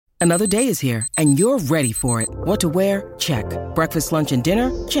Another day is here, and you're ready for it. What to wear? Check. Breakfast, lunch, and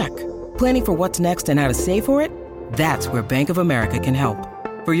dinner? Check. Planning for what's next and how to save for it? That's where Bank of America can help.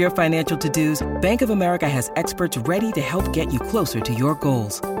 For your financial to-dos, Bank of America has experts ready to help get you closer to your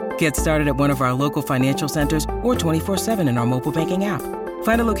goals. Get started at one of our local financial centers or 24/7 in our mobile banking app.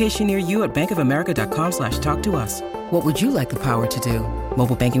 Find a location near you at bankofamerica.com/talktous. What would you like the power to do?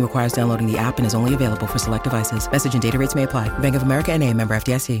 Mobile banking requires downloading the app and is only available for select devices. Message and data rates may apply. Bank of America N.A., member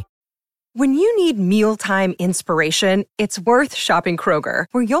FDIC. When you need mealtime inspiration, it's worth shopping Kroger,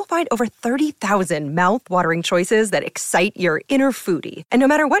 where you'll find over 30,000 mouth-watering choices that excite your inner foodie. And no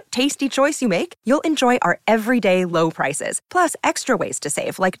matter what tasty choice you make, you'll enjoy our everyday low prices, plus extra ways to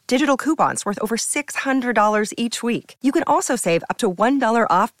save, like digital coupons worth over $600 each week. You can also save up to $1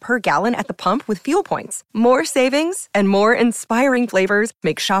 off per gallon at the pump with fuel points. More savings and more inspiring flavors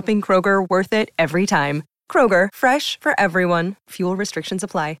make shopping Kroger worth it every time. Kroger, fresh for everyone. Fuel restrictions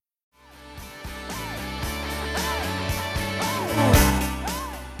apply.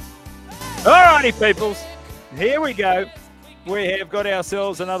 Alrighty, peoples, here we go. We have got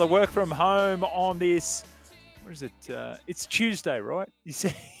ourselves another work from home on this. What is it? It's Tuesday, right? You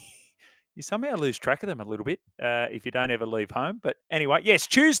see, you somehow lose track of them a little bit if you don't ever leave home. But anyway, yes,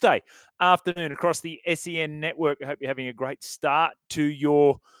 Tuesday afternoon across the SEN network. I hope you're having a great start to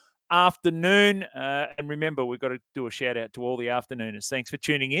your afternoon. And remember, we've got to do a shout out to all the afternooners. Thanks for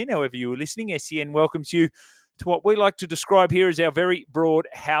tuning in. However you were listening, SEN welcomes you to what we like to describe here as our very broad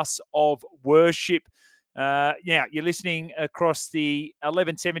house of worship. Now, you're listening across the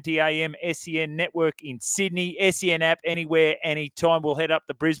 1170 AM SEN network in Sydney, SEN app anywhere, anytime. We'll head up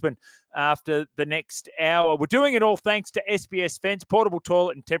to Brisbane after the next hour. We're doing it all thanks to SBS Fence, portable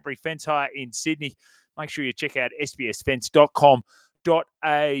toilet and temporary fence hire in Sydney. Make sure you check out sbsfence.com.au.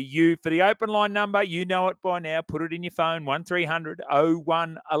 For the open line number, you know it by now. Put it in your phone, 1300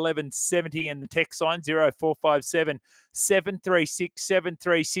 01 1170, and the text line 0457 736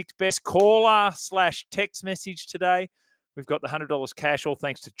 736. Best caller / text message today. We've got the $100 cash, all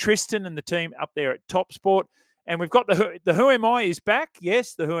thanks to Tristan and the team up there at Top Sport. And we've got the Who Am I is back.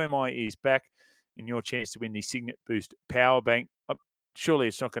 Yes, the Who Am I is back. And your chance to win the Signet Boost Power Bank. Surely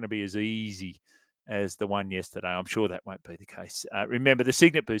it's not going to be as easy as the one yesterday. I'm sure that won't be the case. Remember, the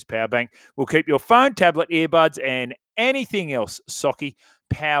Signet Boost Power Bank will keep your phone, tablet, earbuds, and anything else, Socky,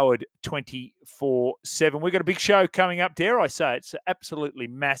 powered 24/7. We've got a big show coming up, dare I say. It's absolutely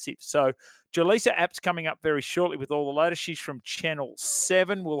massive. So Jaleesa App's coming up very shortly with all the latest. She's from Channel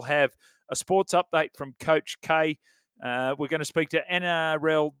 7. We'll have a sports update from Coach K. We're going to speak to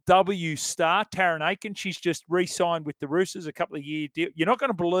NRLW star Taryn Aiken. She's just re-signed with the Roosters, a couple of year deal. You're not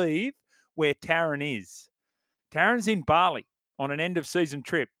going to believe where Taryn is. Taryn's in Bali on an end-of-season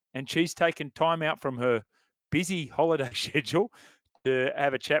trip, and she's taken time out from her busy holiday schedule to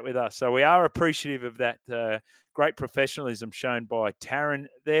have a chat with us. So we are appreciative of that great professionalism shown by Taryn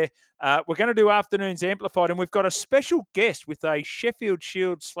there. We're going to do Afternoons Amplified, and we've got a special guest with a Sheffield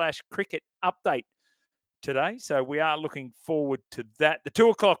Shield / cricket update today. So we are looking forward to that. The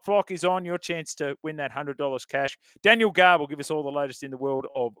 2 o'clock flock is on. Your chance to win that $100 cash. Daniel Garb will give us all the latest in the world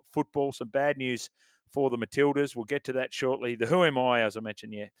of football. Some bad news for the Matildas. We'll get to that shortly. The Who Am I, as I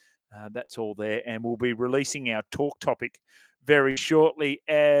mentioned, that's all there. And we'll be releasing our talk topic very shortly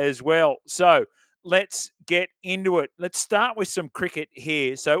as well. So let's get into it. Let's start with some cricket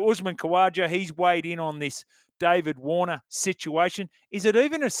here. So Usman Khawaja, he's weighed in on this David Warner situation. Is it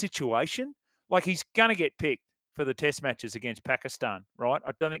even a situation? Like, he's going to get picked for the test matches against Pakistan, right?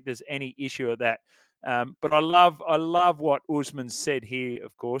 I don't think there's any issue of that. But I love what Usman said here,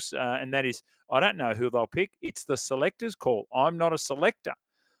 of course, and that is, I don't know who they'll pick. It's the selector's call. I'm not a selector.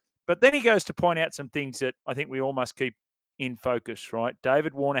 But then he goes to point out some things that I think we all must keep in focus, right?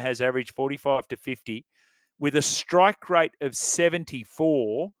 David Warner has averaged 45 to 50 with a strike rate of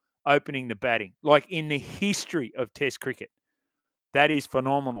 74 opening the batting, like in the history of Test cricket. That is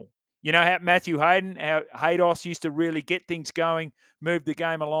phenomenal. You know how Matthew Hayden, how Haydos used to really get things going, move the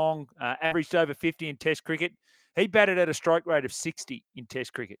game along, averaged over 50 in Test cricket. He batted at a strike rate of 60 in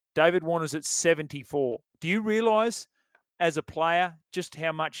Test cricket. David Warner's at 74. Do you realise, as a player, just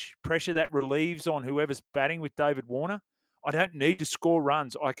how much pressure that relieves on whoever's batting with David Warner? I don't need to score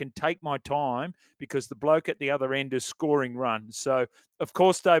runs. I can take my time because the bloke at the other end is scoring runs. So, of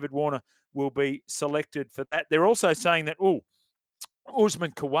course, David Warner will be selected for that. They're also saying that,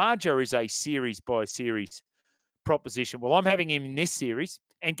 Usman Khawaja is a series-by-series proposition. Well, I'm having him in this series,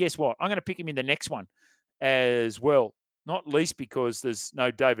 and guess what? I'm going to pick him in the next one as well, not least because there's no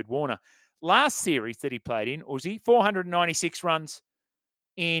David Warner. Last series that he played in, Uzi, 496 runs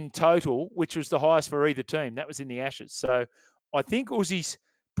in total, which was the highest for either team. That was in the Ashes. So I think Uzi's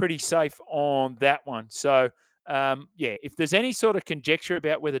pretty safe on that one. So, if there's any sort of conjecture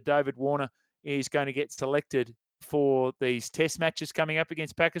about whether David Warner is going to get selected for these test matches coming up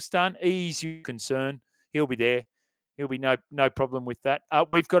against Pakistan, ease your concern. He'll be there. He'll be no problem with that.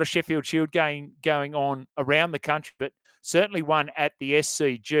 We've got a Sheffield Shield game going on around the country, but certainly one at the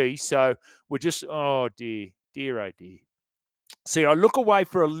SCG. So we're just, oh dear. See, I look away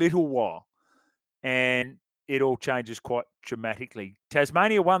for a little while and it all changes quite dramatically.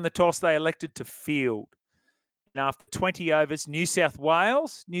 Tasmania won the toss. They elected to field. And after 20 overs, New South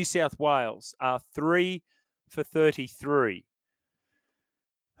Wales are 3 for 33.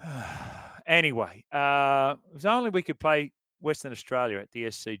 Anyway, it was only we could play Western Australia at the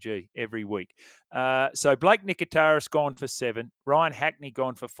SCG every week. So Blake Nicotera's gone for 7. Ryan Hackney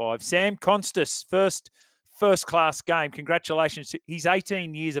gone for 5. Sam Constas, first-class game. Congratulations. He's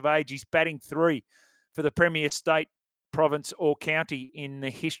 18 years of age. He's batting 3 for the premier state, province or county in the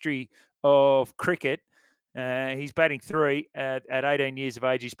history of cricket. He's batting 3 at 18 years of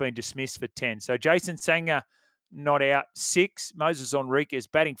age. He's been dismissed for 10. So Jason Sangha not out 6. Moses Enriquez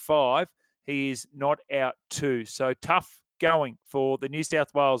batting 5. He is not out 2. So tough going for the New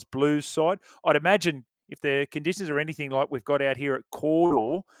South Wales Blues side. I'd imagine if the conditions are anything like we've got out here at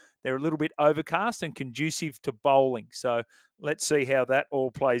Cawdor, they're a little bit overcast and conducive to bowling. So let's see how that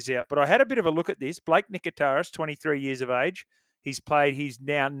all plays out. But I had a bit of a look at this. Blake Nicotera's 23 years of age. He's played his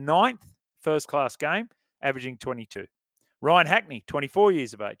now 9th first-class game, averaging 22. Ryan Hackney, 24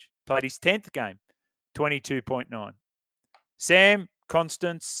 years of age, played his 10th game, 22.9. Sam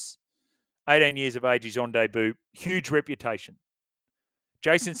Constance, 18 years of age, he's on debut. Huge reputation.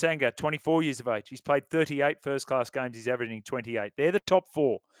 Jason Sangha, 24 years of age. He's played 38 first-class games. He's averaging 28. They're the top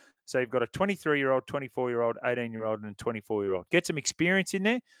 4. So you've got a 23-year-old, 24-year-old, 18-year-old, and a 24-year-old. Get some experience in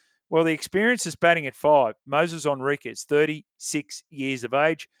there. Well, the experience is batting at 5. Moses Enriquez, 36 years of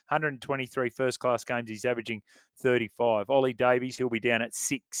age, 123 first-class games. He's averaging 35. Ollie Davies, he'll be down at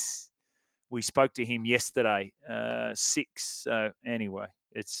 6. We spoke to him yesterday, 6. So anyway,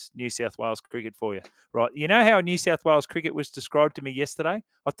 it's New South Wales cricket for you. Right. You know how New South Wales cricket was described to me yesterday?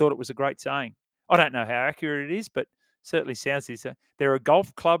 I thought it was a great saying. I don't know how accurate it is, but certainly sounds as they're a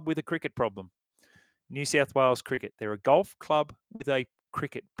golf club with a cricket problem. New South Wales cricket. They're a golf club with a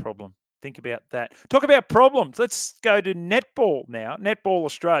cricket problem. Think about that. Talk about problems. Let's go to netball now. Netball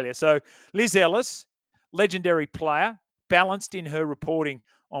Australia. So Liz Ellis, legendary player, balanced in her reporting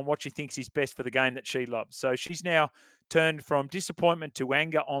on what she thinks is best for the game that she loves. So she's now turned from disappointment to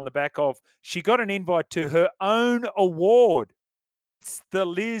anger on the back of she got an invite to her own award. It's the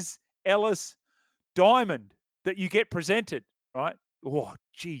Liz Ellis Diamond that you get presented, right? Oh,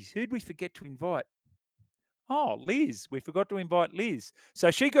 geez, who'd we forget to invite? Oh, Liz. We forgot to invite Liz.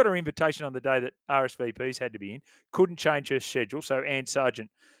 So she got her invitation on the day that RSVPs had to be in, couldn't change her schedule. So Anne Sargent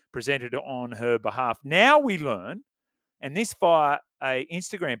presented it on her behalf. Now we learn, and this via a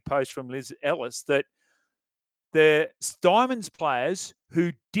Instagram post from Liz Ellis, that the Diamonds players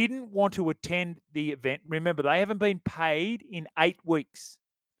who didn't want to attend the event, remember, they haven't been paid in 8 weeks.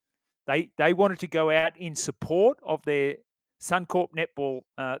 They wanted to go out in support of their Suncorp netball,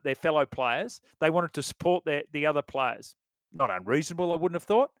 their fellow players. They wanted to support the other players. Not unreasonable, I wouldn't have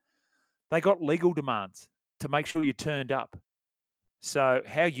thought. They got legal demands to make sure you turned up. So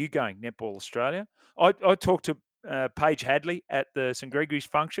how are you going, Netball Australia? I talked to Paige Hadley at the St Gregory's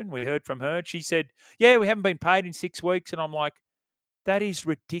function. We heard from her. She said, yeah, we haven't been paid in 6 weeks. And I'm like, that is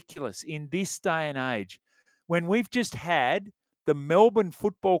ridiculous in this day and age when we've just had the Melbourne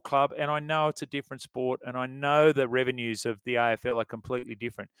Football Club, and I know it's a different sport, and I know the revenues of the AFL are completely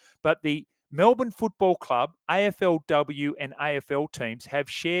different, but the Melbourne Football Club, AFLW and AFL teams have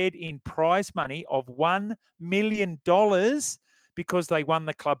shared in prize money of $1 million because they won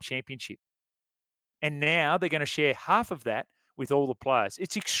the club championship. And now they're going to share half of that with all the players.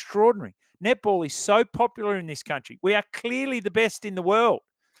 It's extraordinary. Netball is so popular in this country. We are clearly the best in the world,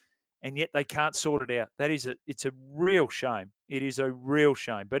 and yet they can't sort it out. It's a real shame. It is a real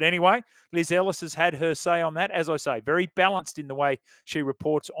shame. But anyway, Liz Ellis has had her say on that. As I say, very balanced in the way she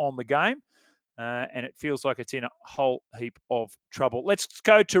reports on the game. And it feels like it's in a whole heap of trouble. Let's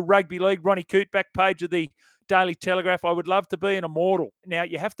go to rugby league. Ronnie Coote, back page of the Daily Telegraph. I would love to be an immortal. Now,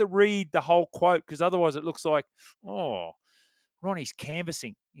 you have to read the whole quote because otherwise it looks like, oh, Ronnie's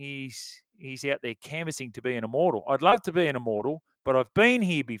canvassing. He's out there canvassing to be an immortal. I'd love to be an immortal, but I've been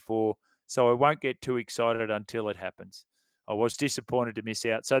here before, so I won't get too excited until it happens. I was disappointed to miss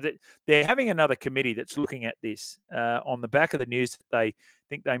out. So that they're having another committee that's looking at this on the back of the news. They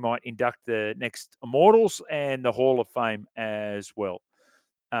think they might induct the next Immortals and the Hall of Fame as well.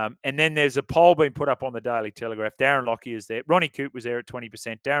 And then there's a poll being put up on the Daily Telegraph. Darren Lockyer is there. Ronnie Coote was there at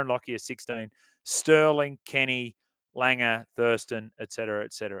 20%. Darren Lockyer, 16%. Sterling, Kenny, Langer, Thurston, etc.,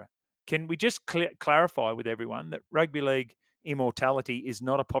 etc. Can we just clarify with everyone that rugby league immortality is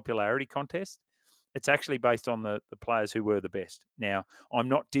not a popularity contest? It's actually based on the players who were the best. Now, I'm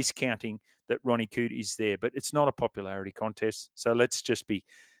not discounting that Ronnie Coote is there, but it's not a popularity contest. So let's just be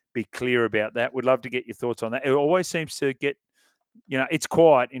clear about that. We'd love to get your thoughts on that. It always seems to get, it's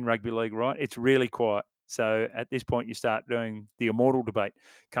quiet in rugby league, right? It's really quiet. So at this point, you start doing the immortal debate.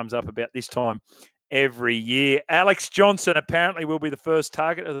 Comes up about this time every year. Alex Johnson apparently will be the first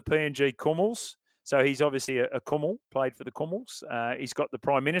target of the PNG Kumuls. So he's obviously a Kumul, played for the Kumuls. He's got the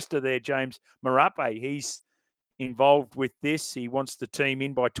Prime Minister there, James Marape. He's involved with this. He wants the team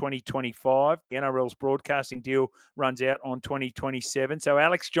in by 2025. The NRL's broadcasting deal runs out on 2027. So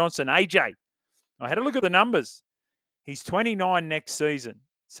Alex Johnson, AJ, I had a look at the numbers. He's 29 next season.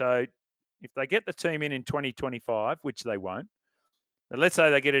 So if they get the team in 2025, which they won't, but let's say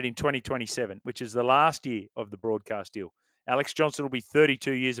they get it in 2027, which is the last year of the broadcast deal, Alex Johnson will be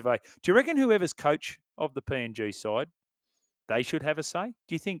 32 years of age. Do you reckon whoever's coach of the PNG side, they should have a say?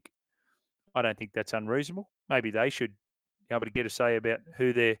 Do you think? I don't think that's unreasonable. Maybe they should be able to get a say about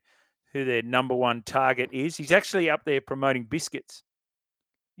who their number one target is. He's actually up there promoting biscuits.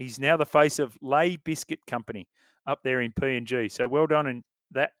 He's now the face of Lay Biscuit Company up there in PNG. So well done in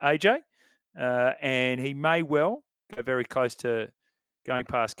that, AJ. And he may well go very close to going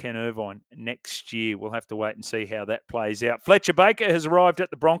past Ken Irvine next year. We'll have to wait and see how that plays out. Fletcher Baker has arrived at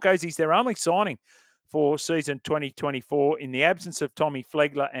the Broncos. He's their only signing for season 2024. In the absence of Tommy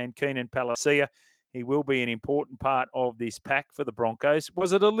Flegler and Keenan Palacia, he will be an important part of this pack for the Broncos.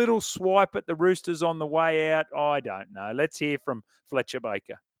 Was it a little swipe at the Roosters on the way out? I don't know. Let's hear from Fletcher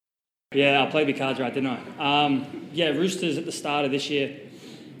Baker. Yeah, I played the cards right, didn't I? Roosters at the start of this year,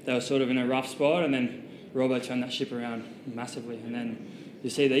 they were sort of in a rough spot, and then Robbo turned that ship around massively. And then you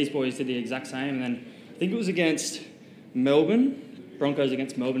see these boys did the exact same. And then I think it was against Melbourne, Broncos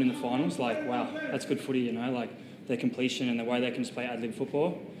against Melbourne in the finals. Like, wow, that's good footy, like their completion and the way they can just play ad-lib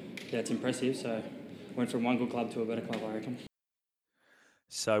football. Yeah, it's impressive. So went from one good club to a better club, I reckon.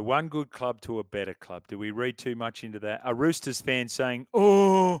 So one good club to a better club. Do we read too much into that? Are Roosters fans saying,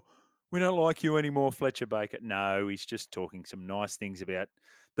 oh, we don't like you anymore, Fletcher Baker? No, he's just talking some nice things about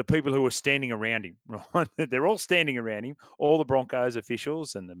the people who are standing around him, right? They're all standing around him, all the Broncos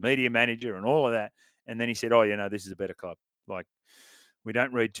officials and the media manager and all of that. And then he said, this is a better club. Like, we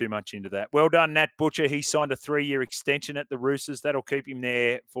don't read too much into that. Well done, Nat Butcher. He signed a 3-year extension at the Roosters. That'll keep him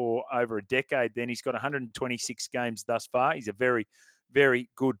there for over a decade. Then he's got 126 games thus far. He's a very, very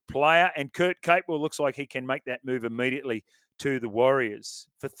good player. And Kurt Capewell looks like he can make that move immediately to the Warriors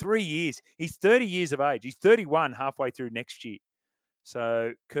for 3 years. He's 30 years of age. He's 31 halfway through next year.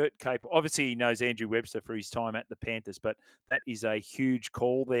 So Kurt Capewell, obviously he knows Andrew Webster for his time at the Panthers, but that is a huge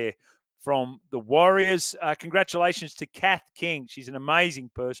call there from the Warriors. Congratulations to Kath King. She's an amazing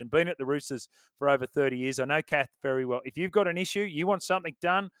person, been at the Roosters for over 30 years. I know Kath very well. If you've got an issue, you want something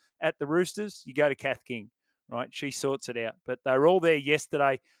done at the Roosters, you go to Kath King, right? She sorts it out. But they were all there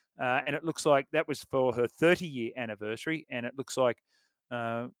yesterday, and it looks like that was for her 30-year anniversary, and it looks like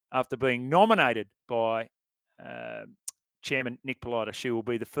after being nominated by Chairman Nick Polita, she will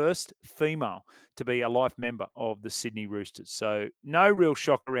be the first female to be a life member of the Sydney Roosters. So no real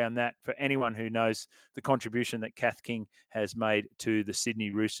shock around that for anyone who knows the contribution that Kath King has made to the Sydney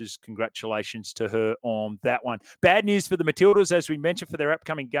Roosters. Congratulations to her on that one. Bad news for the Matildas, as we mentioned, for their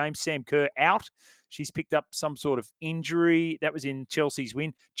upcoming game. Sam Kerr out. She's picked up some sort of injury. That was in Chelsea's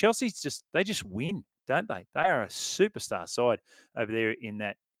win. Chelsea's just win, don't they? They are a superstar side over there in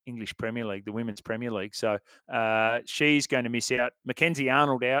that English Premier League, the Women's Premier League. So she's going to miss out. Mackenzie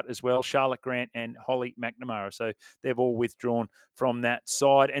Arnold out as well, Charlotte Grant and Holly McNamara. So they've all withdrawn from that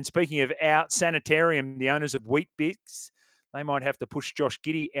side. And speaking of out, Sanitarium, the owners of Weet-Bix, they might have to push Josh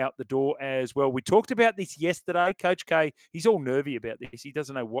Giddey out the door as well. We talked about this yesterday. Coach K, he's all nervy about this. He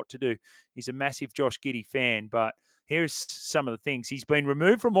doesn't know what to do. He's a massive Josh Giddey fan, but here's some of the things. He's been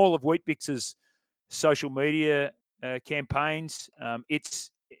removed from all of Weet-Bix's social media campaigns.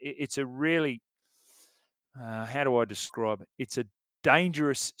 It's a really, how do I describe it? It's a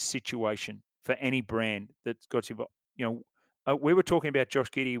dangerous situation for any brand that's got to, we were talking about Josh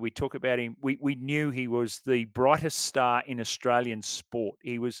Giddey. We talk about him. We knew he was the brightest star in Australian sport.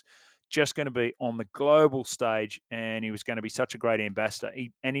 He was just going to be on the global stage, and he was going to be such a great ambassador.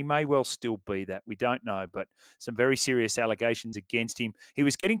 He may well still be that. We don't know, but some very serious allegations against him. He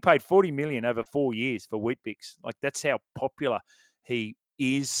was getting paid $40 million over 4 years for Weet-Bix. Like, that's how popular he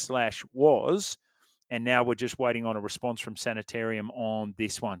is/was. And now we're just waiting on a response from Sanitarium on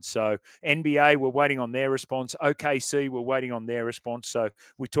this one. So NBA, we're waiting on their response. OKC, we're waiting on their response. So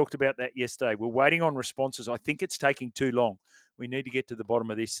we talked about that yesterday. We're waiting on responses. I think it's taking too long. We need to get to the bottom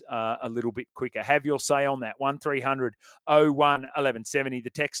of this a little bit quicker. Have your say on that. 1300 01 1170. The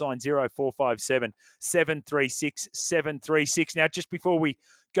text line 0457 736 736. Now, just before we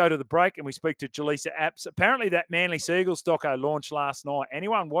go to the break and we speak to Jaleesa Apps, apparently that Manly Seagulls doco launched last night.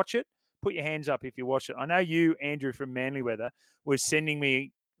 Anyone watch it? Put your hands up if you watch it. I know you, Andrew from Manly Weather, was sending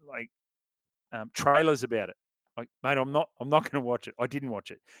me trailers about it. Like, mate, I'm not going to watch it. I didn't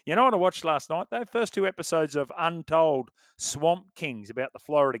watch it. You know what I watched last night? The first 2 episodes of Untold Swamp Kings about the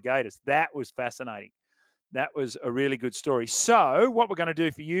Florida Gators. That was fascinating. That was a really good story. So what we're going to do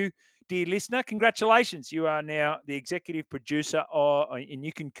for you, dear listener, congratulations. You are now the executive producer and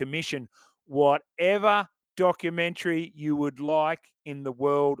you can commission whatever documentary you would like in the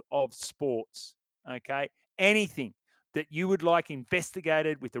world of sports. Okay? Anything that you would like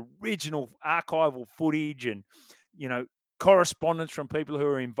investigated with original archival footage and, correspondence from people who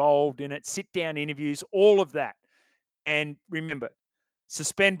are involved in it, sit-down interviews, all of that. And remember,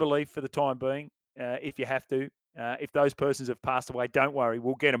 suspend belief for the time being if you have to. If those persons have passed away, don't worry,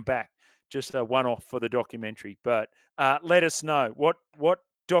 we'll get them back. Just a one-off for the documentary. But let us know, what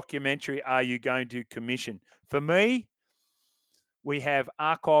documentary are you going to commission? For me, we have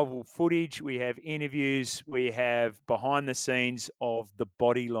archival footage, we have interviews, we have behind the scenes of the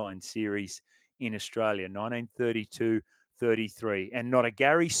Bodyline series in Australia, 1932-33, and not a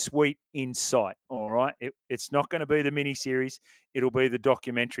Gary Sweet in sight, all right? It's not going to be the miniseries. It'll be the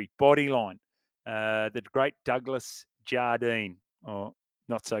documentary, Bodyline, the great Douglas Jardine, or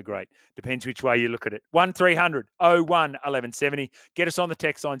not so great. Depends which way you look at it. 1300 01 1170. Get us on the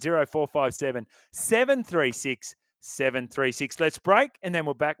text line 0457 736 736. Let's break, and then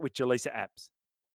we're back with Jaleesa Apps.